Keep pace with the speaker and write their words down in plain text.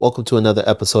Welcome to another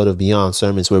episode of Beyond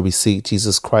Sermons, where we seek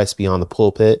Jesus Christ beyond the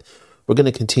pulpit. We're going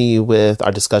to continue with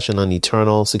our discussion on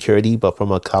eternal security, but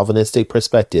from a Calvinistic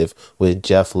perspective with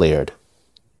Jeff Laird.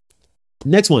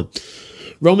 Next one,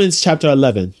 Romans chapter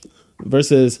 11,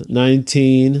 verses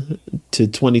 19 to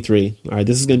 23. All right,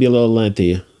 this is going to be a little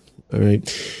lengthy. All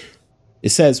right. It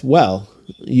says, well,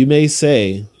 you may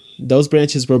say, those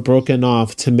branches were broken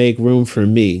off to make room for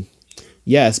me.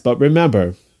 Yes, but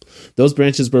remember, those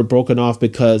branches were broken off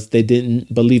because they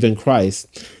didn't believe in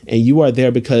Christ, and you are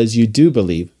there because you do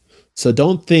believe. So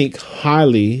don't think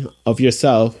highly of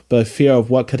yourself, but fear of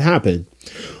what could happen.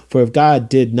 For if God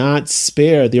did not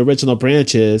spare the original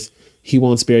branches, he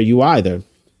won't spare you either.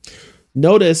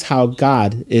 Notice how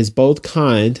God is both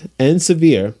kind and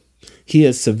severe. He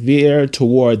is severe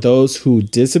toward those who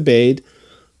disobeyed,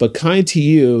 but kind to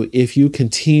you if you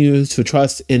continue to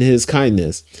trust in his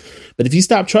kindness. But if you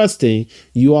stop trusting,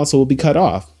 you also will be cut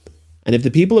off. And if the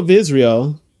people of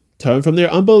Israel turn from their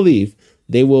unbelief,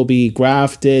 they will be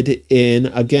grafted in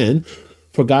again,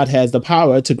 for God has the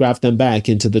power to graft them back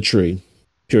into the tree,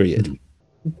 period.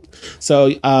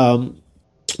 So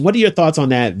what are your thoughts on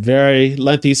that very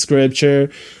lengthy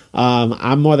scripture?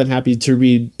 I'm more than happy to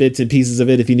read bits and pieces of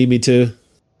it if you need me to.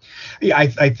 Yeah,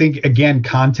 I think, again,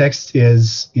 context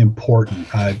is important.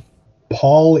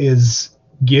 Paul is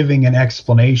giving an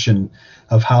explanation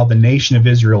of how the nation of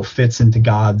Israel fits into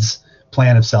God's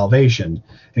plan of salvation.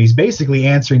 And he's basically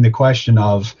answering the question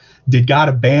of, did God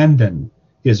abandon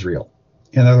Israel?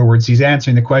 In other words, he's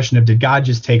answering the question of, did God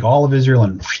just take all of Israel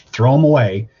and throw them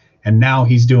away? And now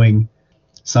he's doing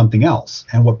something else.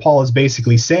 And what Paul is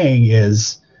basically saying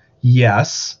is,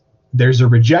 yes, there's a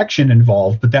rejection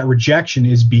involved, but that rejection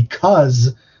is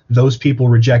because those people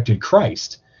rejected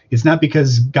Christ. It's not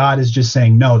because God is just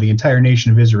saying, no, the entire nation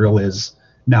of Israel is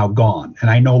now gone, and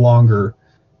I no longer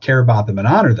care about them and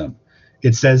honor them.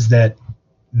 It says that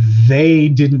they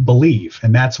didn't believe,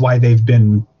 and that's why they've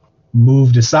been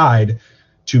moved aside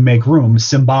to make room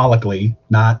symbolically,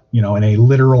 not, in a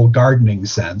literal gardening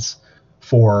sense,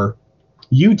 for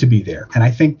you to be there. And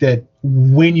I think that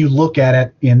when you look at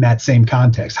it in that same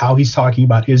context, how he's talking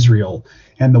about Israel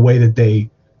and the way that they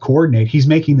coordinate, he's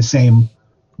making the same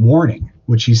warning,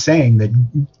 which he's saying that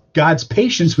God's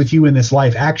patience with you in this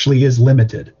life actually is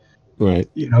limited. Right.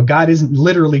 God isn't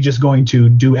literally just going to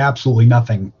do absolutely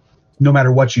nothing, no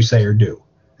matter what you say or do.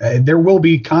 There will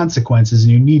be consequences,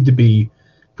 and you need to be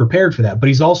prepared for that. But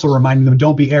he's also reminding them,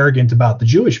 don't be arrogant about the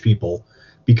Jewish people,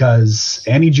 because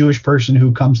any Jewish person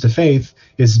who comes to faith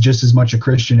is just as much a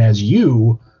Christian as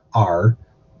you are,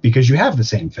 because you have the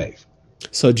same faith.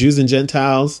 So Jews and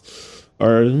Gentiles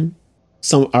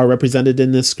are represented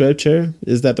in this scripture.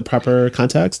 Is that the proper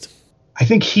context? I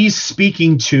think he's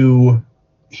speaking to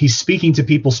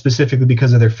people specifically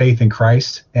because of their faith in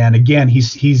Christ. And again,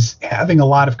 he's having a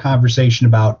lot of conversation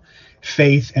about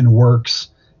faith and works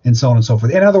and so on and so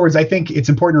forth. In other words, I think it's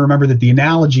important to remember that the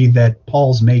analogy that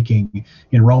Paul's making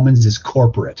in Romans is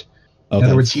corporate. Okay. In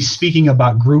other words, he's speaking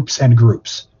about groups and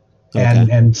groups. Okay.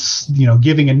 and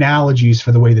giving analogies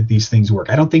for the way that these things work.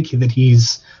 I don't think that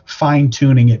he's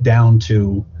fine-tuning it down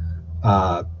to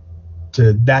that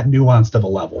nuanced of a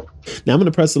level. Now I'm going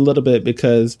to press a little bit,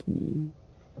 because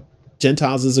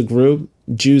Gentiles is a group,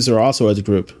 Jews are also as a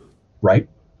group. Right.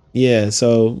 Yeah,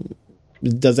 so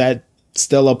does that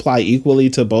still apply equally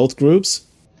to both groups?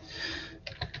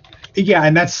 Yeah,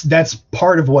 and that's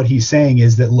part of what he's saying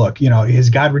is that, look, has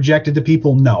God rejected the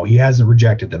people? No, he hasn't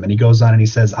rejected them. And he goes on and he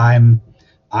says, I'm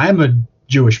a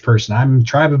Jewish person. I'm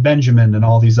tribe of Benjamin and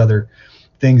all these other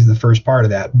things in the first part of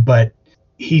that. But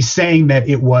he's saying that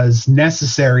it was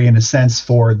necessary, in a sense,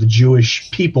 for the Jewish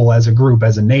people as a group,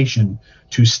 as a nation,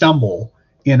 to stumble,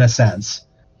 in a sense,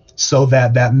 so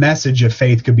that that message of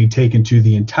faith could be taken to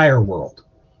the entire world.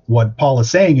 What Paul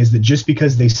is saying is that just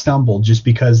because they stumbled, just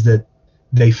because that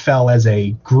they fell as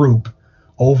a group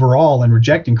overall in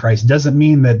rejecting Christ, doesn't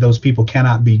mean that those people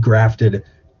cannot be grafted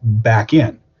back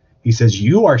in. He says,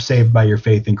 you are saved by your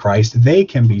faith in Christ. They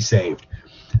can be saved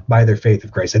by their faith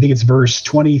of Christ. I think it's verse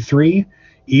 23.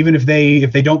 Even if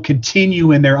they don't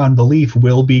continue in their unbelief,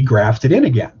 will be grafted in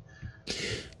again.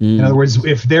 In other words,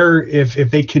 if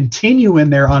they continue in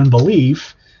their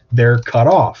unbelief, they're cut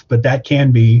off. But that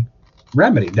can be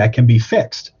remedied. That can be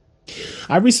fixed.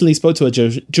 I recently spoke to a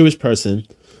Jewish person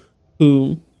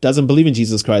who doesn't believe in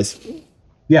Jesus Christ.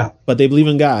 Yeah. But they believe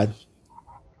in God.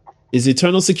 Is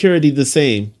eternal security the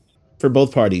same for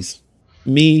both parties?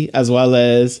 Me as well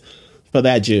as for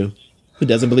that Jew who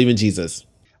doesn't believe in Jesus?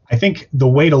 I think the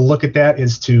way to look at that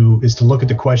is to look at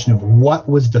the question of what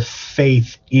was the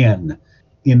faith in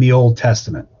the Old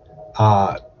Testament.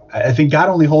 I think God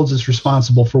only holds us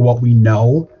responsible for what we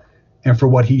know and for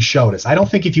what he showed us. I don't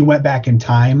think if you went back in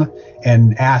time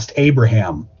and asked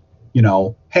Abraham,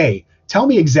 hey, tell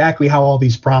me exactly how all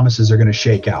these promises are going to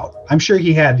shake out. I'm sure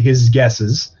he had his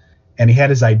guesses and he had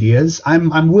his ideas.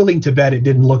 I'm willing to bet it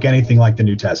didn't look anything like the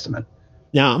New Testament.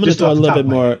 Now, I'm going to throw a little bit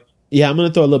more. Yeah, I'm going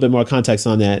to throw a little bit more context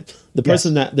on that.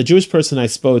 The Jewish person I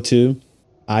spoke to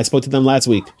them last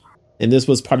week, and this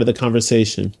was part of the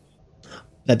conversation,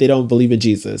 that they don't believe in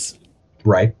Jesus.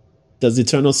 Right. Does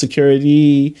eternal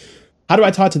security, how do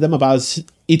I talk to them about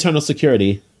eternal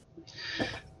security?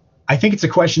 I think it's a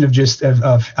question of just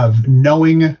of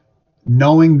knowing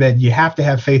that you have to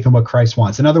have faith in what Christ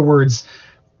wants. In other words,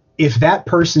 if that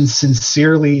person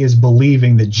sincerely is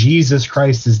believing that Jesus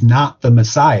Christ is not the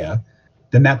Messiah,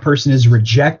 then that person is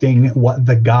rejecting what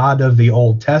the God of the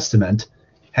Old Testament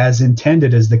has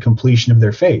intended as the completion of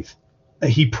their faith.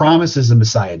 He promises a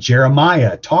Messiah.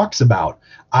 Jeremiah talks about,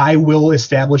 I will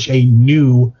establish a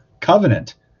new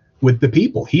covenant with the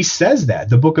people. He says that.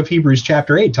 The book of Hebrews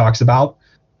chapter 8 talks about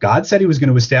God said he was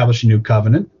going to establish a new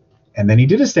covenant, and then he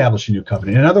did establish a new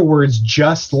covenant. In other words,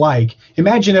 just like,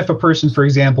 imagine if a person, for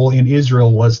example, in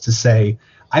Israel was to say,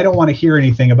 I don't want to hear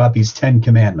anything about these 10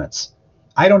 commandments.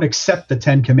 I don't accept the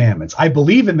 10 commandments. I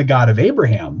believe in the God of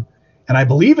Abraham, and I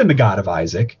believe in the God of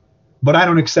Isaac, but I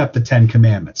don't accept the 10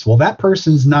 commandments. Well, that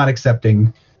person's not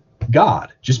accepting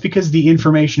God. Just because the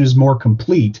information is more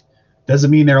complete doesn't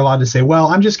mean they're allowed to say, well,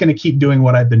 I'm just going to keep doing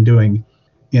what I've been doing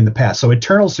in the past. So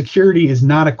eternal security is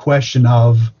not a question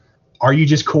of, are you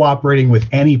just cooperating with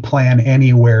any plan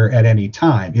anywhere at any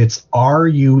time? It's, are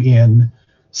you in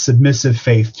submissive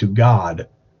faith to God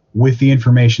with the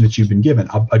information that you've been given?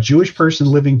 A Jewish person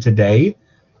living today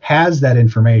has that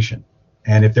information.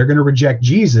 And if they're going to reject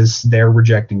Jesus, they're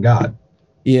rejecting God.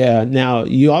 Yeah. Now,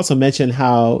 you also mentioned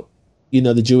how,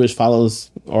 the Jewish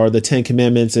follows, or the 10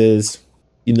 Commandments is,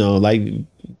 like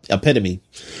epitome.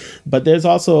 But there's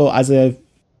also Isaiah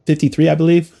 53, I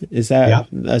believe. Is that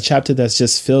a chapter that's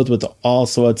just filled with all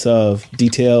sorts of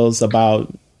details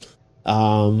about,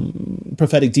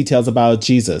 prophetic details about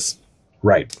Jesus?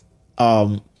 Right.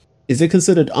 Is it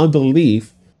considered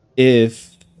unbelief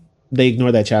if they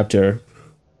ignore that chapter,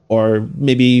 or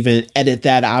maybe even edit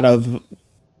that out of,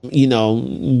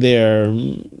 their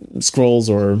scrolls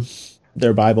or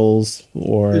their Bibles,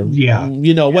 or,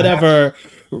 whatever,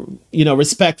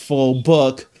 respectful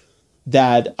book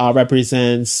that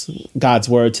represents God's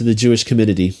word to the Jewish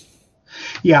community?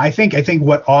 Yeah, I think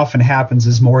what often happens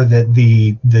is more that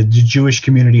the Jewish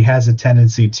community has a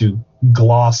tendency to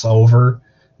gloss over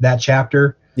that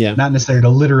chapter. Yeah. Not necessarily to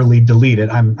literally delete it.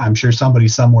 I'm sure somebody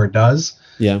somewhere does.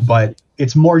 Yeah. But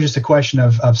it's more just a question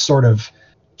of sort of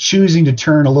choosing to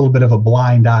turn a little bit of a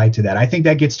blind eye to that. I think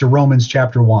that gets to Romans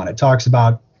chapter 1. It talks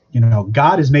about,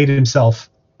 God has made himself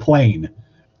plain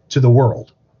to the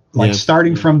world.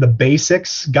 Starting from the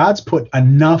basics, God's put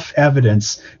enough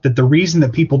evidence that the reason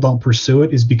that people don't pursue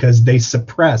it is because they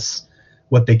suppress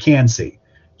what they can see.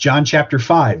 John chapter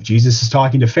 5, Jesus is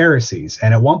talking to Pharisees,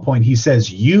 and at one point he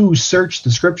says, you search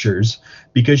the scriptures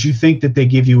because you think that they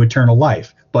give you eternal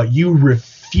life, but you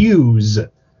refuse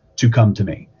to come to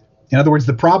me. In other words,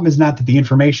 the problem is not that the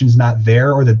information is not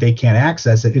there or that they can't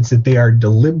access it. It's that they are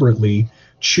deliberately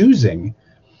choosing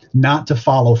not to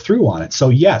follow through on it. So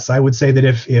yes, I would say that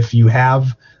if you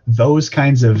have those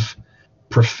kinds of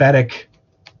prophetic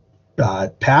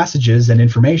passages and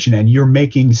information, and you're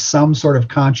making some sort of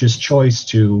conscious choice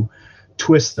to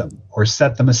twist them or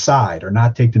set them aside or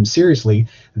not take them seriously,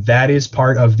 that is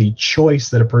part of the choice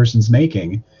that a person's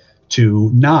making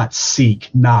to not seek,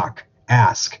 knock,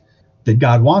 ask that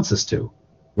God wants us to.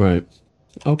 Right.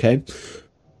 Okay.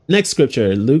 Next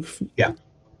scripture, Luke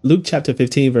chapter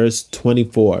 15, verse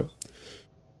 24.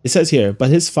 It says here, but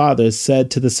his father said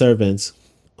to the servants,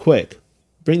 quick,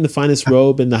 bring the finest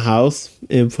robe in the house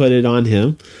and put it on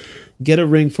him. Get a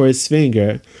ring for his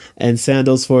finger and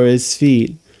sandals for his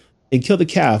feet, and kill the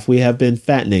calf we have been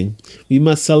fattening. We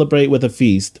must celebrate with a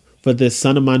feast, for this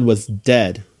son of mine was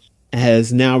dead and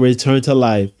has now returned to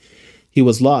life. He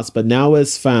was lost, but now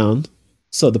is found.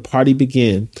 So the party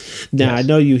began. Now, yes. I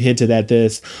know you hinted at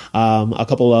this a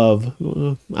couple of,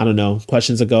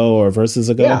 questions ago or verses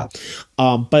ago.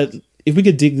 Yeah. But if we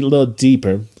could dig a little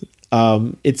deeper,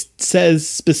 it says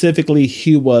specifically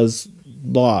he was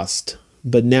lost,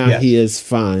 but now he is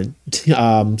found.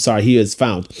 He is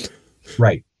found.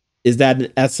 Right. Is that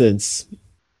an essence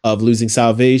of losing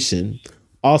salvation?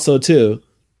 Also, too,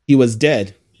 he was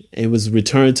dead and was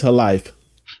returned to life.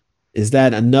 Is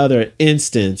that another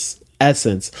essence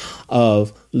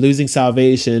of losing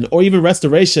salvation, or even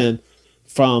restoration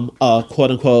from a quote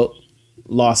unquote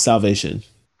lost salvation?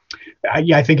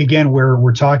 I think again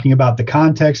we're talking about the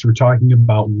context. We're talking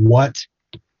about what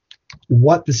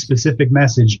the specific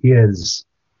message is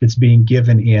that's being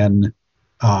given in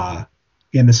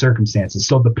the circumstances.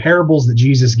 So the parables that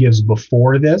Jesus gives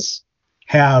before this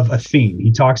have a theme.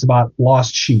 He talks about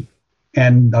lost sheep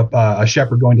and a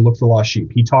shepherd going to look for lost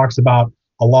sheep. He talks about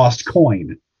a lost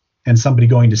coin and somebody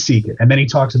going to seek it. And then he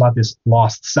talks about this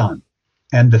lost son.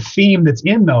 And the theme that's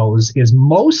in those is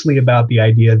mostly about the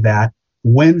idea that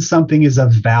when something is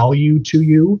of value to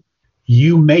you,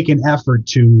 you make an effort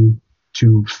to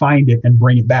find it and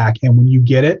bring it back. And when you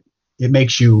get it, it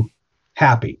makes you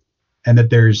happy, and that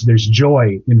there's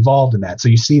joy involved in that. So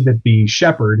you see that the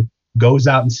shepherd goes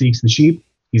out and seeks the sheep.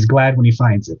 He's glad when he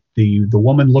finds it. The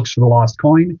woman looks for the lost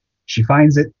coin. She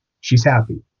finds it. She's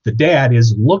happy. The dad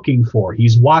is looking for,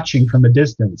 he's watching from a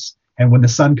distance. And when the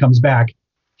son comes back,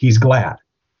 he's glad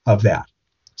of that.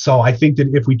 So I think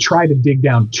that if we try to dig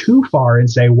down too far and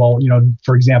say, well,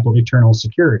 for example, eternal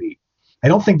security, I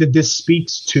don't think that this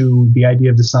speaks to the idea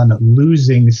of the son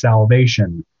losing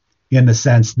salvation, in the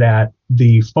sense that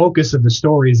the focus of the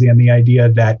story is in the idea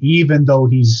that even though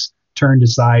he's turned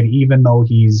aside, even though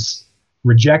he's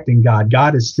rejecting God,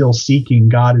 God is still seeking,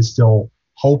 God is still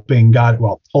hoping.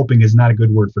 Hoping is not a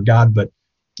good word for God, but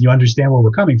you understand where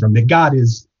we're coming from, that God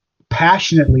is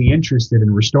passionately interested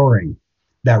in restoring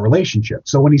that relationship.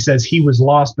 So when he says he was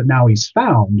lost, but now he's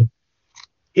found,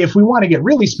 if we want to get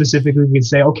really specific, we could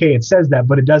say, okay, it says that,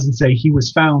 but it doesn't say he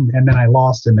was found and then I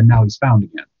lost him and now he's found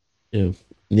again. Yeah.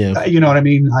 Yeah. You know what I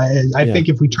mean? I think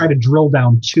if we try to drill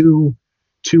down too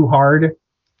hard,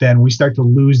 then we start to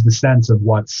lose the sense of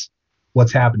what's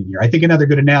happening here. I think another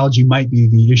good analogy might be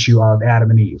the issue of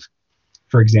Adam and Eve,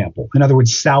 for example. In other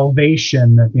words,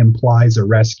 salvation implies a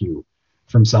rescue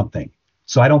from something.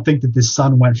 So I don't think that this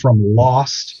son went from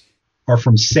lost or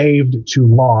from saved to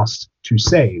lost to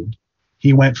saved.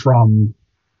 He went from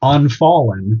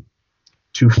unfallen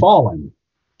to fallen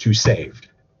to saved.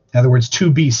 In other words, to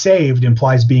be saved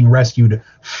implies being rescued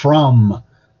from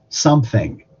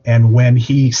something. And when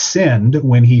he sinned,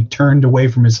 when he turned away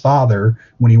from his father,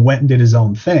 when he went and did his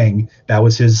own thing, that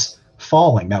was his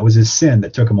falling. That was his sin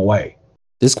that took him away.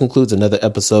 This concludes another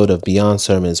episode of Beyond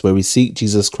Sermons, where we seek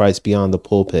Jesus Christ beyond the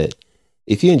pulpit.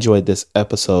 If you enjoyed this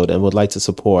episode and would like to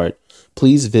support,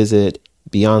 please visit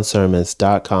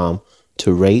beyondsermons.com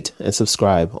to rate and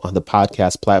subscribe on the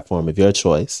podcast platform of your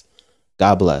choice.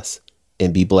 God bless,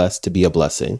 and be blessed to be a blessing.